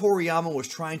think Toriyama was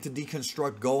trying to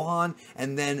deconstruct Gohan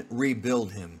and then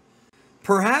rebuild him.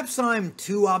 Perhaps I'm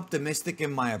too optimistic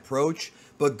in my approach,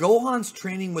 but Gohan's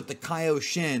training with the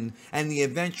Kaioshin and the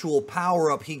eventual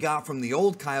power-up he got from the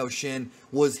old Kaioshin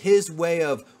was his way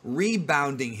of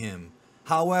rebounding him.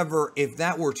 However, if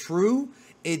that were true,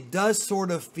 it does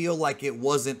sort of feel like it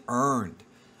wasn't earned.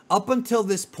 Up until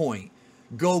this point,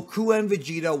 Goku and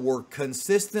Vegeta were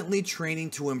consistently training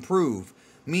to improve.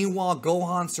 Meanwhile,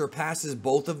 Gohan surpasses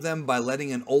both of them by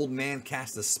letting an old man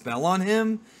cast a spell on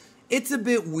him. It's a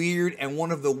bit weird and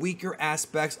one of the weaker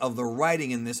aspects of the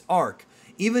writing in this arc,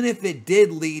 even if it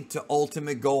did lead to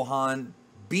Ultimate Gohan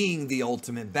being the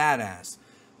ultimate badass.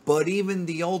 But even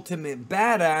the ultimate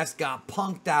badass got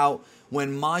punked out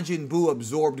when Majin Buu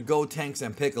absorbed Gotenks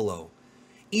and Piccolo.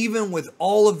 Even with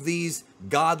all of these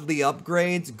godly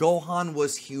upgrades, Gohan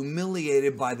was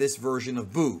humiliated by this version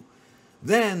of Buu.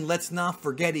 Then, let's not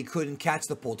forget he couldn't catch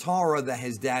the Potara that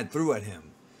his dad threw at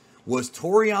him. Was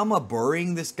Toriyama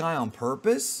burying this guy on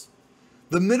purpose?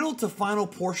 The middle to final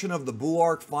portion of the Buu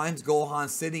arc finds Gohan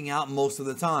sitting out most of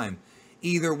the time,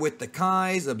 either with the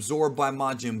Kais absorbed by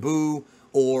Majin Buu,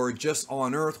 or just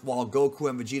on Earth while Goku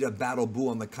and Vegeta battle Buu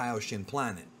on the Kaioshin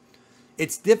planet.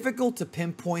 It's difficult to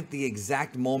pinpoint the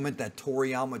exact moment that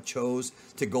Toriyama chose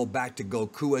to go back to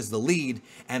Goku as the lead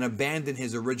and abandon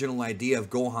his original idea of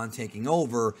Gohan taking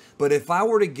over, but if I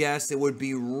were to guess, it would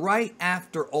be right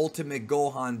after Ultimate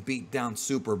Gohan beat down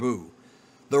Super Buu.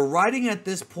 The writing at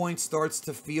this point starts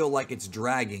to feel like it's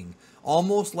dragging,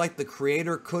 almost like the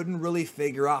creator couldn't really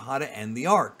figure out how to end the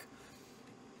arc.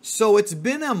 So it's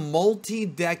been a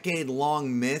multi-decade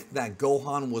long myth that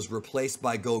Gohan was replaced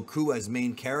by Goku as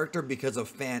main character because of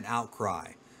fan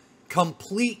outcry.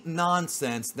 Complete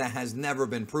nonsense that has never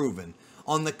been proven.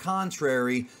 On the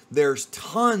contrary, there's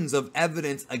tons of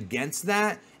evidence against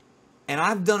that, and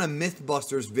I've done a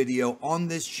Mythbusters video on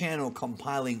this channel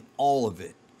compiling all of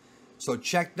it. So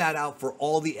check that out for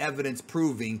all the evidence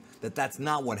proving that that's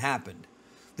not what happened.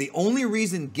 The only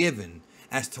reason given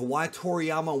as to why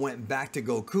Toriyama went back to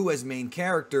Goku as main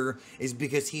character is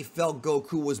because he felt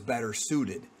Goku was better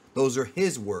suited. Those are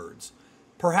his words.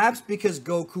 Perhaps because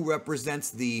Goku represents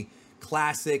the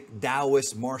classic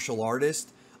Taoist martial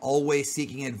artist, always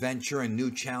seeking adventure and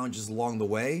new challenges along the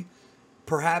way.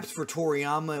 perhaps for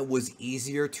Toriyama it was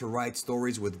easier to write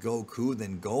stories with Goku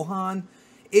than Gohan,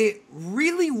 it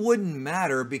really wouldn't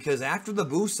matter because after the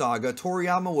Buu saga,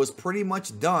 Toriyama was pretty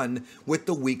much done with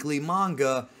the weekly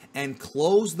manga and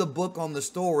closed the book on the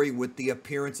story with the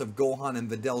appearance of Gohan and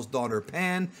Vidal's daughter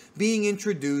Pan being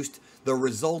introduced, the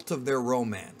result of their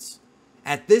romance.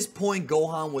 At this point,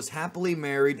 Gohan was happily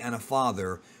married and a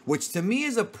father, which to me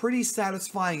is a pretty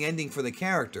satisfying ending for the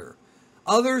character.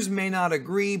 Others may not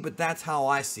agree, but that's how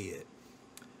I see it.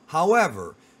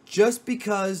 However, just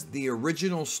because the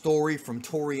original story from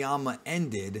Toriyama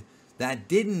ended, that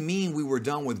didn't mean we were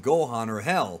done with Gohan, or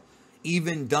hell,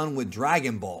 even done with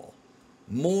Dragon Ball.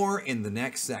 More in the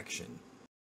next section.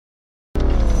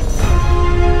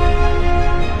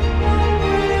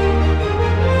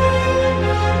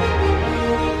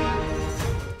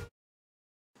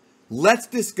 Let's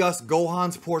discuss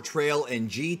Gohan's portrayal in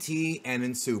GT and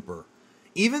in Super.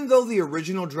 Even though the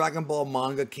original Dragon Ball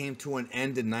manga came to an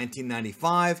end in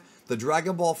 1995, the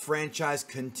Dragon Ball franchise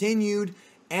continued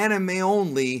anime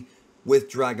only with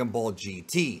Dragon Ball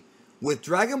GT. With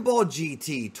Dragon Ball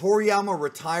GT, Toriyama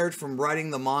retired from writing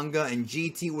the manga and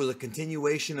GT was a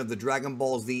continuation of the Dragon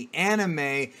Ball Z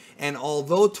anime, and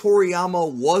although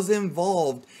Toriyama was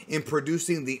involved in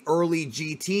producing the early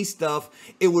GT stuff,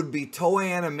 it would be Toei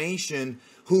Animation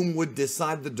whom would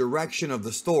decide the direction of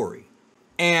the story.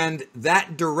 And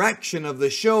that direction of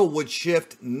the show would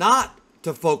shift not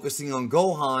to focusing on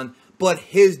Gohan, but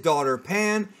his daughter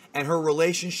Pan and her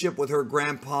relationship with her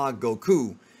grandpa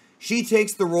Goku. She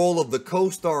takes the role of the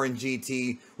co-star in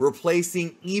GT,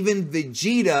 replacing even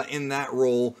Vegeta in that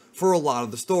role for a lot of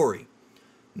the story.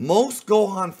 Most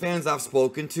Gohan fans I've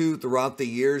spoken to throughout the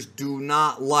years do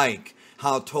not like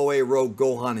how Toei wrote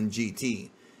Gohan in GT.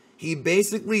 He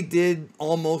basically did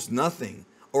almost nothing,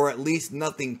 or at least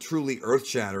nothing truly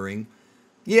earth-shattering.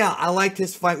 Yeah, I liked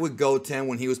his fight with Goten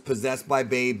when he was possessed by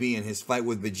Baby and his fight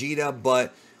with Vegeta,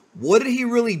 but what did he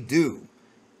really do?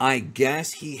 I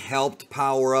guess he helped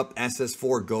power up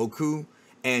SS4 Goku,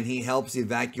 and he helps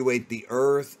evacuate the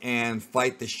Earth and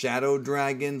fight the Shadow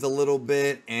Dragons a little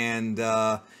bit, and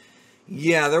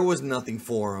yeah, there was nothing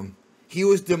for him. He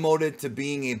was demoted to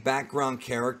being a background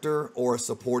character or a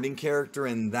supporting character,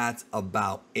 and that's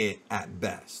about it at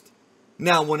best.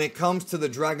 Now, when it comes to the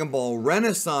Dragon Ball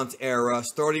Renaissance era,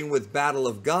 starting with Battle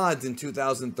of Gods in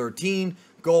 2013,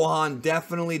 Gohan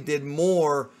definitely did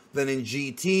more than in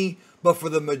GT, but for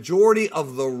the majority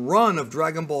of the run of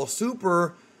Dragon Ball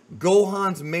Super,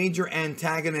 Gohan's major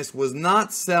antagonist was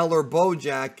not Cell or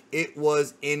Bojack, it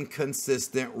was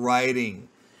inconsistent writing.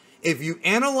 If you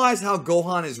analyze how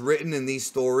Gohan is written in these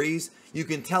stories, you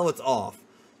can tell it's off.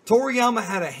 Toriyama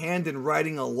had a hand in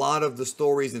writing a lot of the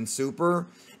stories in Super,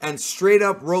 and straight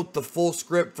up wrote the full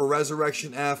script for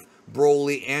Resurrection F,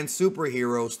 Broly, and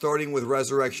Superhero, starting with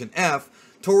Resurrection F.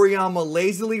 Toriyama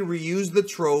lazily reused the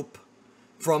trope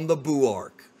from the Buu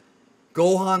arc.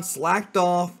 Gohan slacked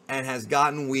off and has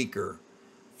gotten weaker.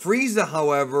 Frieza,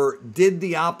 however, did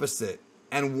the opposite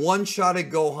and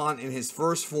one-shotted Gohan in his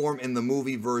first form in the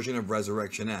movie version of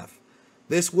Resurrection F.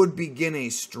 This would begin a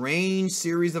strange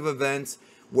series of events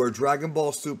where Dragon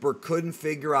Ball Super couldn't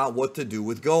figure out what to do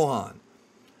with Gohan.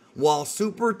 While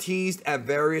Super teased at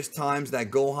various times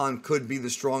that Gohan could be the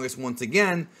strongest once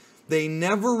again, they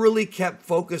never really kept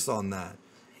focus on that.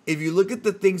 If you look at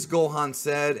the things Gohan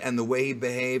said and the way he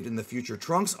behaved in the Future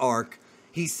Trunks arc,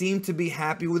 he seemed to be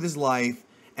happy with his life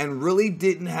and really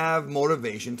didn't have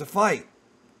motivation to fight.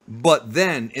 But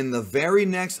then, in the very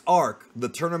next arc, the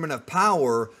Tournament of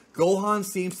Power, Gohan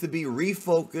seems to be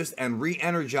refocused and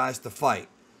re-energized to fight.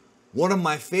 One of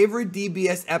my favorite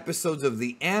DBS episodes of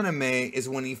the anime is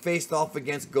when he faced off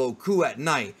against Goku at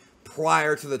night,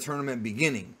 prior to the tournament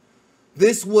beginning.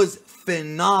 This was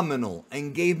phenomenal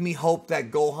and gave me hope that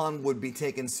Gohan would be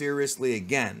taken seriously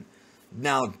again.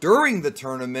 Now, during the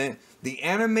tournament, the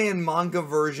anime and manga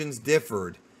versions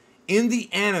differed. In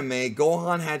the anime,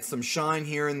 Gohan had some shine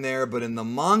here and there, but in the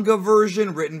manga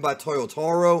version written by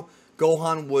Toyotaro,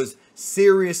 Gohan was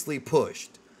seriously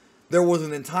pushed. There was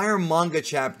an entire manga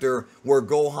chapter where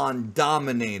Gohan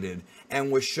dominated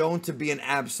and was shown to be an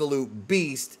absolute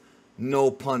beast, no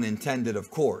pun intended,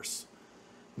 of course.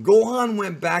 Gohan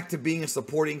went back to being a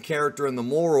supporting character in the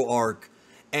Moro arc,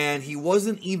 and he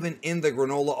wasn't even in the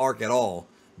Granola arc at all.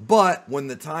 But when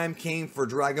the time came for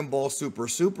Dragon Ball Super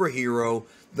Superhero,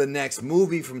 the next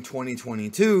movie from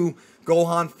 2022,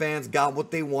 Gohan fans got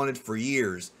what they wanted for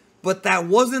years. But that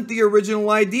wasn't the original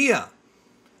idea.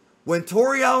 When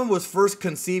Toriyama was first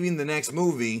conceiving the next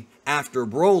movie, after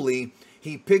Broly,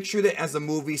 he pictured it as a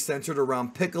movie centered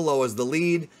around Piccolo as the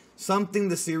lead, something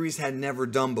the series had never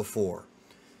done before.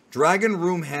 Dragon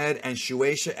Room head and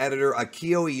Shueisha editor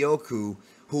Akio Iyoku,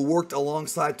 who worked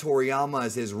alongside Toriyama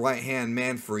as his right-hand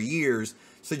man for years,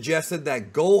 suggested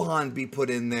that Gohan be put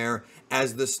in there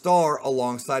as the star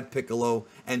alongside Piccolo,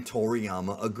 and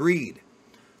Toriyama agreed.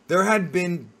 There had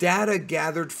been data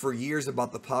gathered for years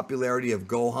about the popularity of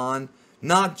Gohan,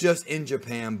 not just in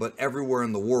Japan, but everywhere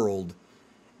in the world.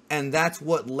 And that's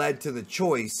what led to the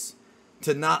choice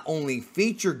to not only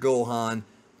feature Gohan,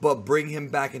 but bring him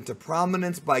back into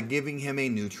prominence by giving him a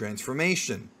new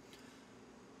transformation.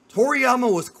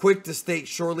 Toriyama was quick to state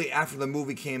shortly after the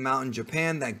movie came out in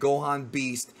Japan that Gohan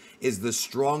Beast is the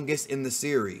strongest in the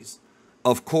series.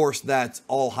 Of course, that's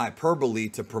all hyperbole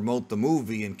to promote the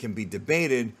movie and can be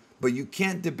debated, but you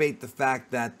can't debate the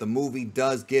fact that the movie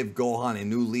does give Gohan a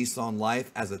new lease on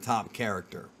life as a top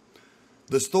character.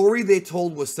 The story they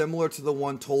told was similar to the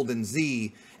one told in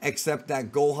Z, except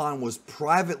that Gohan was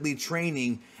privately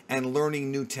training and learning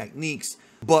new techniques,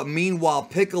 but meanwhile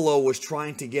Piccolo was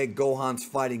trying to get Gohan's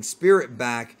fighting spirit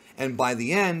back, and by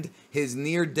the end, his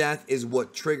near death is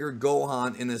what triggered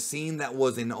Gohan in a scene that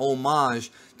was an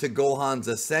homage to Gohan's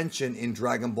ascension in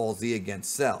Dragon Ball Z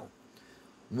against Cell.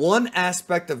 One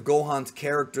aspect of Gohan's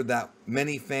character that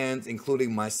many fans,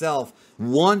 including myself,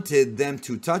 wanted them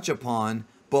to touch upon,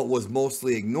 but was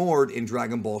mostly ignored in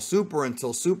Dragon Ball Super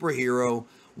until Super Hero,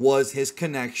 was his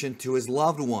connection to his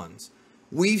loved ones.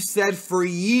 We've said for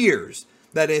years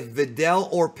that if Videl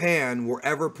or Pan were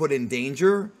ever put in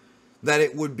danger, that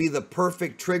it would be the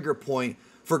perfect trigger point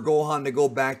for Gohan to go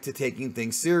back to taking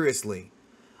things seriously.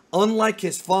 Unlike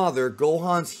his father,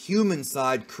 Gohan's human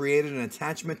side created an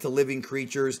attachment to living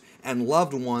creatures and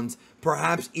loved ones,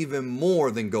 perhaps even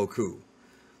more than Goku.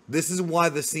 This is why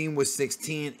the scene with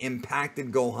 16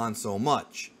 impacted Gohan so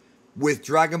much. With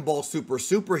Dragon Ball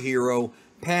Super Hero,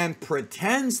 Pan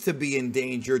pretends to be in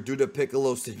danger due to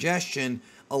Piccolo's suggestion,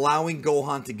 allowing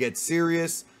Gohan to get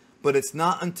serious, but it's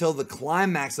not until the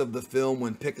climax of the film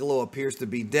when Piccolo appears to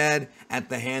be dead at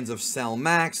the hands of Cell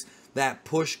Max that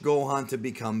push Gohan to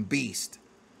become Beast.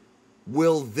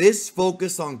 Will this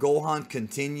focus on Gohan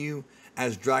continue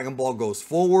as Dragon Ball goes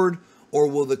forward, or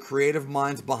will the creative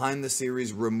minds behind the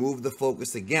series remove the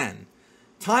focus again?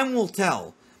 Time will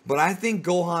tell, but I think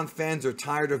Gohan fans are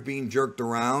tired of being jerked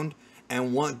around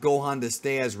and want Gohan to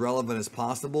stay as relevant as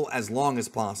possible, as long as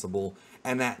possible,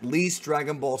 and at least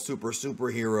Dragon Ball Super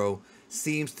Hero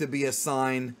seems to be a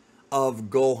sign of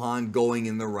Gohan going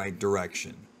in the right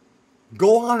direction.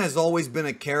 Gohan has always been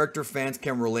a character fans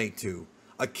can relate to.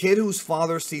 A kid whose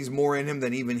father sees more in him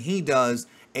than even he does,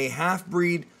 a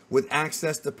half-breed with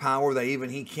access to power that even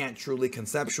he can't truly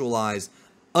conceptualize.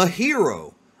 A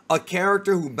hero, a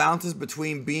character who bounces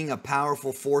between being a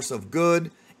powerful force of good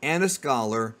and a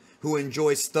scholar who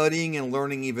enjoys studying and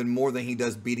learning even more than he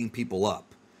does beating people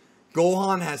up.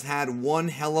 Gohan has had one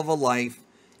hell of a life,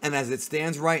 and as it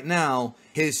stands right now,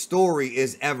 his story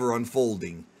is ever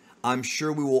unfolding. I'm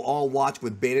sure we will all watch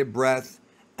with bated breath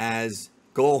as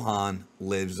Gohan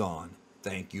lives on.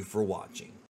 Thank you for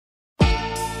watching.